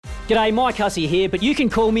G'day, Mike Hussey here, but you can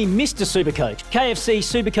call me Mr. Supercoach. KFC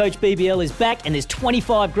Supercoach BBL is back and there's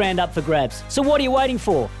 25 grand up for grabs. So what are you waiting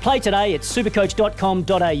for? Play today at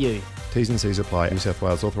supercoach.com.au. T's and C's apply. New South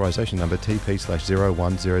Wales authorisation number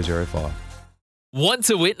TP/01005. Want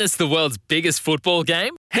to witness the world's biggest football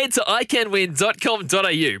game? Head to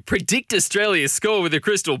iCanWin.com.au, predict Australia's score with a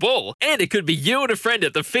crystal ball, and it could be you and a friend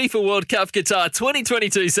at the FIFA World Cup Qatar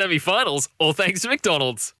 2022 semi-finals, all thanks to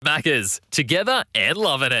McDonald's. Maccas, together and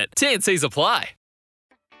loving it. T&Cs apply.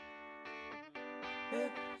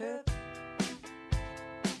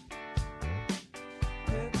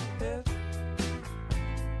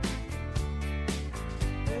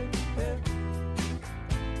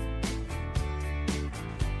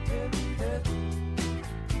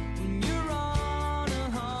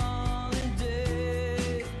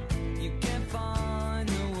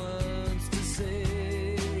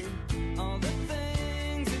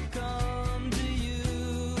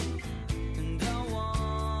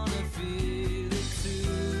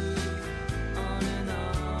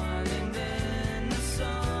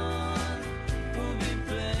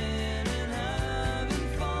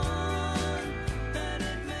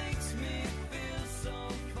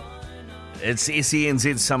 It's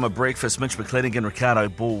SENZ Summer Breakfast. Mitch McClenaghan and Ricardo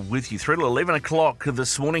Ball with you through till 11 o'clock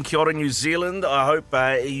this morning. Kia ora, New Zealand. I hope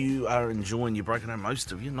you are enjoying your break. I know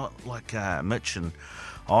most of you, not like Mitch and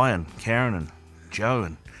I and Karen and Joe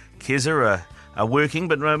and Keza are working,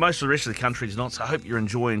 but most of the rest of the country is not. So I hope you're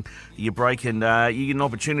enjoying your break and you get an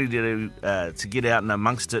opportunity to get out and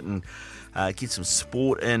amongst it and get some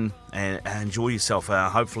sport in and enjoy yourself.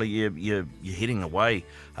 Hopefully you're heading away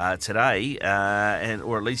today,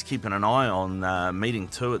 or at least keeping an eye on meeting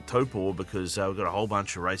 2 at Taupo, because we've got a whole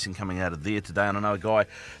bunch of racing coming out of there today. And I know a guy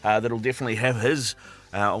that'll definitely have his,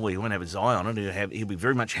 he won't have his eye on it, he'll be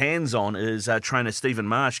very much hands-on, is trainer Stephen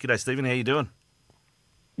Marsh. G'day, Stephen, how you doing?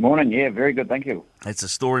 Morning, yeah, very good, thank you. That's a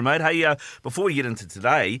story, mate. Hey, before we get into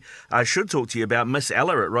today, I should talk to you about Miss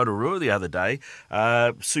Ella at Rotorua the other day.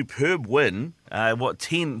 Superb win,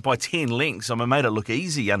 10 by 10 lengths. I mean, made it look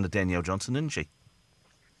easy under Danielle Johnson, didn't she?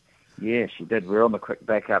 Yeah, she did. We're on the quick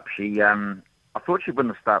backup. She, I thought she'd win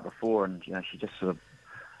the start before, and she just sort of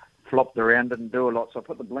flopped around, didn't do a lot. So I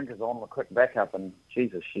put the blinkers on the quick backup, and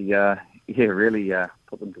Jesus, she, really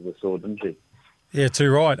put them to the sword, didn't she? Yeah,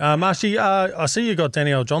 too right. Marshy, I see you got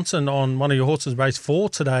Danielle Johnson on one of your horses, race 4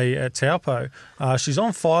 today at Taupo. She's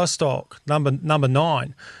on Firestock, number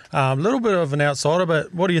 9. A little bit of an outsider,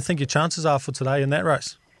 but what do you think your chances are for today in that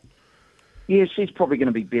race? Yeah, she's probably going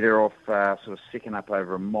to be better off sort of second up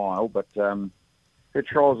over a mile, but her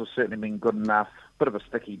trials have certainly been good enough. Bit of a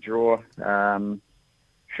sticky draw.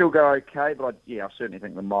 She'll go okay, but I certainly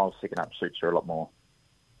think the mile second up suits her a lot more.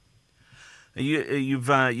 You've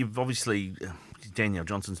obviously, Danielle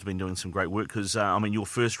Johnson's been doing some great work because, your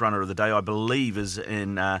first runner of the day, I believe, is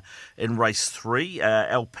in race 3,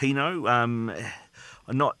 Alpino.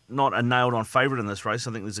 Not a nailed-on favourite in this race.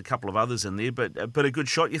 I think there's a couple of others in there, but a good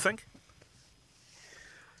shot, you think?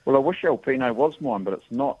 Well, I wish Alpino was mine, but it's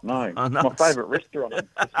not, no. Oh, no. It's my favourite restaurant.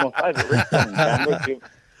 It's my favourite restaurant in Cambridge.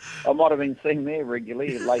 I might have been seeing there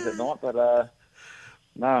regularly late at night, but...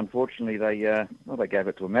 No, unfortunately, they gave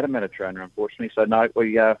it to a Matamata trainer, unfortunately. So, no,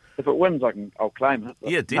 if it wins, I'll claim it.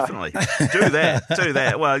 Yeah, definitely. No. Do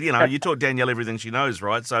that. Well, you taught Danielle everything she knows,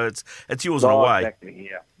 right? So it's yours in a way. Exactly,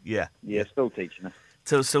 yeah. Yeah, still teaching her.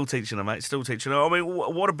 Still teaching her, mate. Still teaching her. I mean,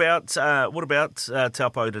 what about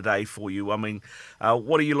Taupo today for you? I mean,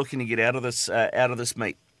 what are you looking to get out of this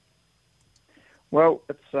meet? Well,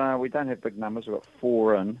 it's we don't have big numbers. We've got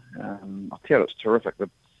 4 in. I'll tell you, it's terrific. The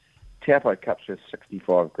Taupo Cup's worth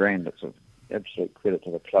 65 grand. It's an absolute credit to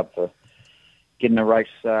the club for getting a race,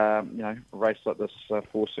 a race like this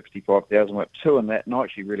for 65,000. We're 2 in that night.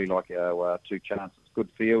 She really like our 2 chances. Good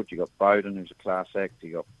field. You got Bowden, who's a class act.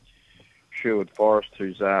 You got Sherwood Forest,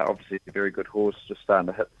 who's obviously a very good horse, just starting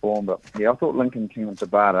to hit form. But yeah, I thought Lincoln King and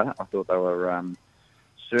Tabata, I thought they were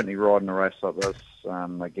certainly riding a race like this.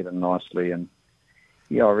 They get in nicely, and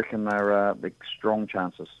yeah, I reckon they're big, strong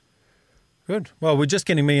chances. Good. Well, we're just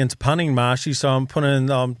getting me into punting, Marshy, so I'm putting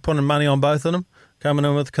money on both of them, coming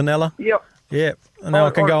in with Canella. Yep. Yeah, and now I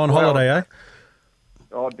can go on holiday, eh?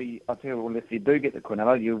 I tell you, well, if you do get the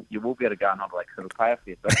Quinella, you will be able to go on holiday because it'll pay a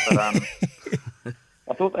fair bit. But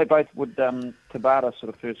I thought they both would, Tabata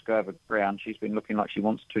sort of first go over ground. She's been looking like she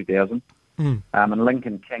wants 2,000. And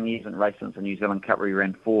Lincoln King, he hasn't raced since the New Zealand Cup where he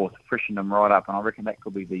ran 4th, freshened him right up, and I reckon that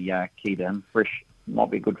could be the key to him. Might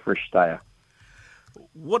be a good fresh stayer.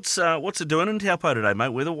 What's it doing in Taupo today, mate,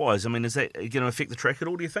 weather-wise? I mean, is that going to affect the track at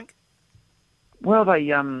all, do you think? Well,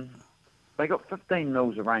 they they got 15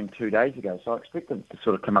 mils of rain 2 days ago, so I expected it to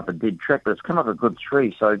sort of come up a dead track, but it's come up a good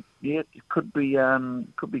 3. So yeah, it could be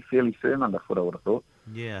fairly firm underfoot, I would have thought.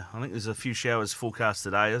 Yeah, I think there's a few showers forecast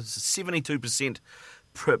today. It's 72%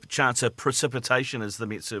 chance of precipitation, as the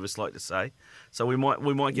Met Service like to say. So we might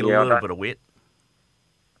get a little bit of wet.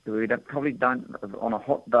 We probably don't, on a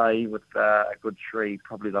hot day with a good 3,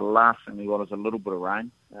 probably the last thing we want is a little bit of rain.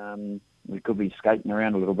 We could be skating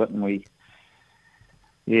around a little bit, and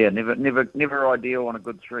never ideal on a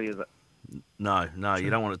good 3, is it? No, you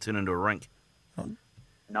don't want it to turn into a rink.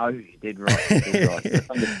 No, you did right.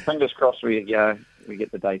 Fingers crossed we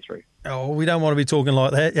get the day through. Oh, we don't want to be talking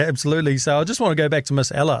like that. Yeah, absolutely. So I just want to go back to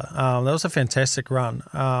Miss Ella. That was a fantastic run.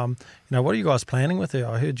 What are you guys planning with her?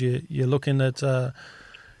 I heard you're looking at up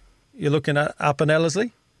in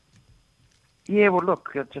Ellerslie. Yeah, well,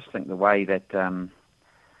 look, I just think the way that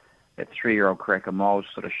that 3-year-old Cracker Miles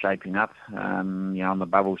sort of shaping up, on the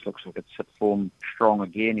bubbles, looks like it's hit form strong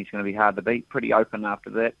again. He's going to be hard to beat. Pretty open after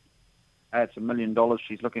that. It's $1 million.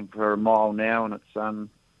 She's looking for a mile now, and it's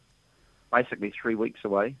basically 3 weeks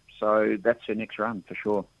away. So that's her next run for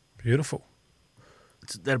sure. Beautiful.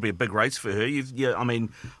 That'll be a big race for her.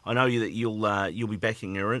 I know that you'll be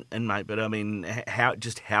backing her in, mate. But I mean,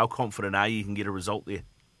 how confident are you can get a result there?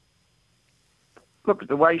 Look,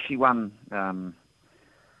 the way she won on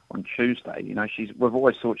Tuesday, we've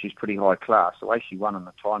always thought she's pretty high class. The way she won and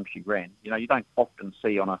the time she ran, you don't often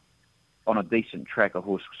see on a decent track a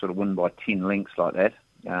horse sort of win by 10 lengths like that,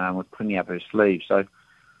 with plenty up her sleeve. So,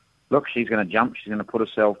 look, she's going to jump. She's going to put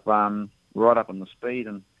herself right up on the speed,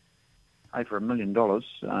 and hey, for $1 million,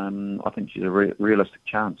 I think she's a realistic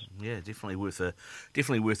chance. Yeah, definitely worth a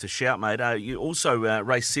shout, mate. You also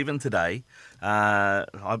race 7 today.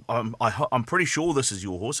 I'm pretty sure this is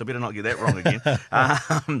your horse. I better not get that wrong again.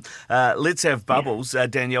 Let's Have Bubbles.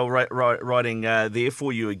 Danielle riding there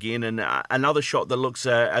for you again, and another shot that looks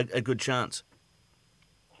a good chance.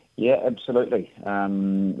 Yeah, absolutely.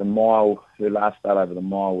 The mile, her last start over the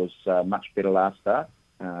mile was much better last start.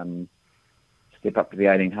 Step up to the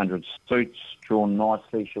 1800 suits, drawn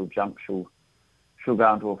nicely. She'll jump. She'll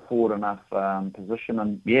go into a forward enough position,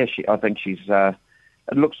 and yeah, I think she's.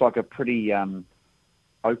 It looks like a pretty open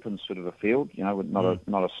sort of a field, with not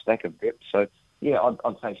a stack of depth. So yeah,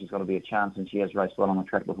 I'd say she's got to be a chance, and she has raced well on the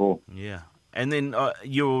track before. Yeah, and then I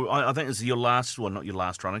think this is your last one, not your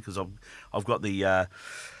last runner, because I've got the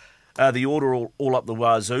order all up the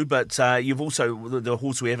wazoo, but you've also, the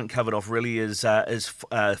horse we haven't covered off really is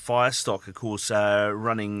Firestock, of course,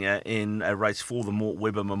 running in a race for the Mort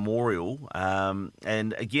Webber Memorial,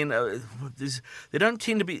 and again, there don't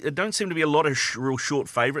seem to be a lot of real short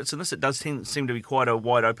favourites in this. It does seem to be quite a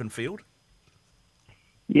wide open field.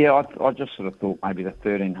 Yeah, I just sort of thought maybe the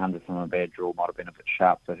 1300 from a bad draw might have been a bit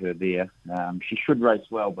sharp for her there. She should race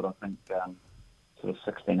well, but I think sort of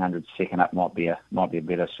 1600 second up might be a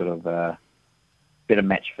better sort of better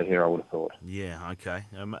match for her, I would have thought. Yeah, okay.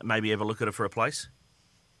 Maybe have a look at her for a place?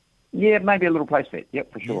 Yeah, maybe a little place bet.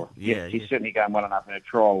 Yep, for sure. Yeah, she's certainly going well enough. Her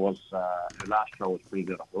trial was her last trial was pretty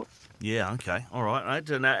good, I thought. Yeah, okay, all right.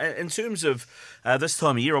 And in terms of this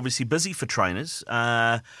time of year, obviously busy for trainers.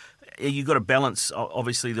 You've got to balance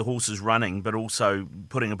obviously the horses running, but also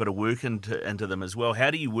putting a bit of work into them as well.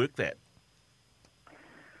 How do you work that?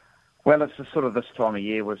 Well, it's sort of this time of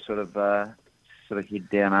year we're sort of head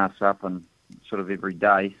down, arse up, and sort of every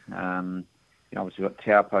day. Obviously we've got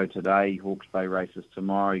Taupo today, Hawke's Bay races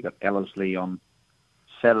tomorrow. You've got Ellerslie on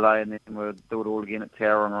Saturday, and then we'll do it all again at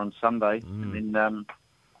Tauranga on Sunday, and then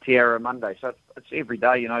Tiara Monday. So it's every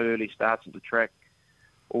day, early starts at the track,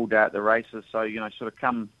 all day at the races. So, sort of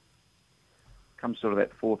come sort of that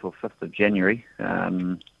 4th or 5th of January,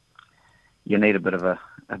 you need a bit of a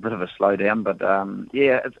slowdown, but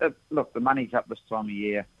look, the money's up this time of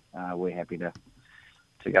year. We're happy to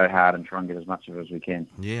go hard and try and get as much of it as we can.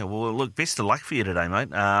 Yeah, well, look, best of luck for you today,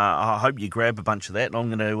 mate. I hope you grab a bunch of that, and I'm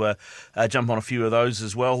going to jump on a few of those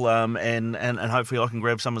as well, and hopefully I can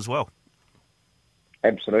grab some as well.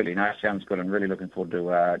 Absolutely. No, sounds good. I'm really looking forward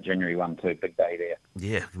to January 1 too. Big day there.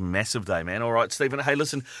 Yeah, massive day, man. All right, Stephen. Hey,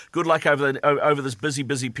 listen, good luck over this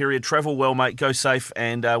busy period. Travel well, mate. Go safe,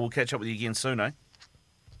 and we'll catch up with you again soon, eh?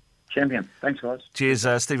 Champion. Thanks, guys. Cheers,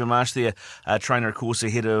 Stephen Marsh there, trainer, of course,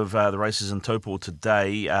 ahead of the races in Taupo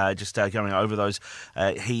today. Just going over those,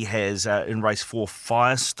 he has in race 4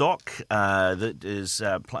 Firestock that is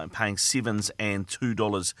paying $7s and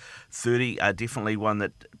 $2.30. Definitely one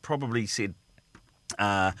that probably said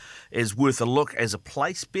is worth a look as a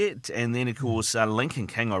place bet. And then, of course, Lincoln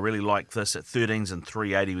King, I really like this at 13s and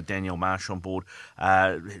 380 with Danielle Marsh on board.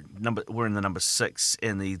 We're in the number 6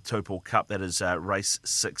 in the Topol Cup. That is race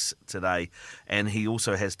 6 today. And he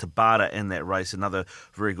also has Tabata in that race, another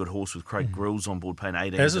very good horse with Craig Grills on board, paying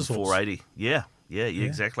 18s and 480. Yeah,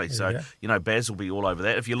 exactly. So, Baz will be all over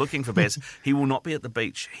that. If you're looking for Baz, he will not be at the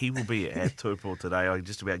beach. He will be at Tupelo today. I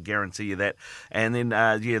just about guarantee you that. And then,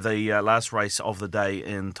 the last race of the day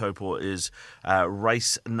in Tupelo is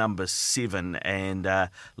race number 7. And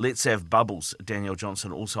Let's Have Bubbles, Danielle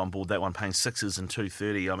Johnson, also on board. That one paying 6s and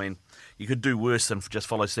 230. I mean, you could do worse than just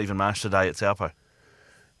follow Stephen Marsh today at Taupo.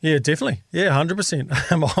 Yeah, definitely. Yeah, 100%.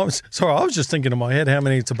 I was just thinking in my head how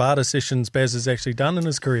many Tabata sessions Baz has actually done in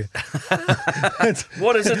his career.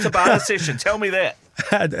 What is a Tabata session? Tell me that.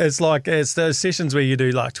 It's those sessions where you do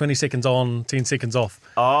like 20 seconds on, 10 seconds off.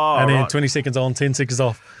 Oh, and then right. 20 seconds on, 10 seconds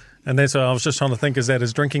off. And that's what I was just trying to think, is that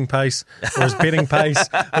his drinking pace or his betting pace?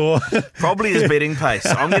 Or probably his betting pace.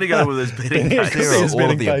 I'm going to go with his betting pace. Is there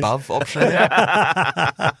all of the above option?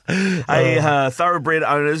 Hey, thoroughbred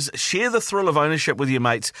owners, share the thrill of ownership with your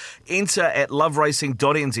mates. Enter at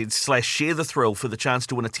loveracing.nz/share the thrill for the chance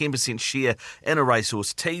to win a 10% share in a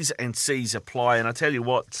racehorse. T's and C's apply. And I tell you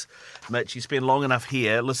what, Mitch, you spend long enough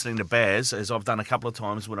here listening to Baz, as I've done a couple of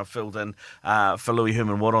times when I've filled in for Louis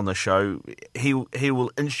Herman Watt on the show. He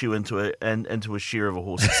will inch you into a share of a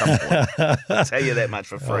horse at some point. I'll tell you that much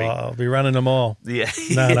for free. I'll be running a mile. Yeah.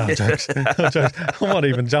 No, jokes. I might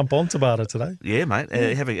even jump on Tabata today. Yeah, mate.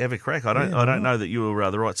 Have a crack. I don't know that you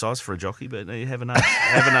were the right size for a jockey, but you have a nudge.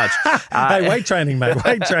 Have a nudge. Hey, weight training, mate.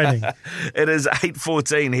 Weight training. It is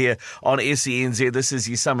 8:14 here on SENZ. This is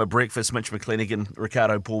your summer breakfast. Mitch McClenaghan,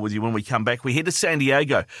 Ricardo Paul with you. When we come back, we head to San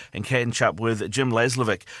Diego and catch up with Jim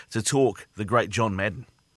Laslovic to talk the great John Madden.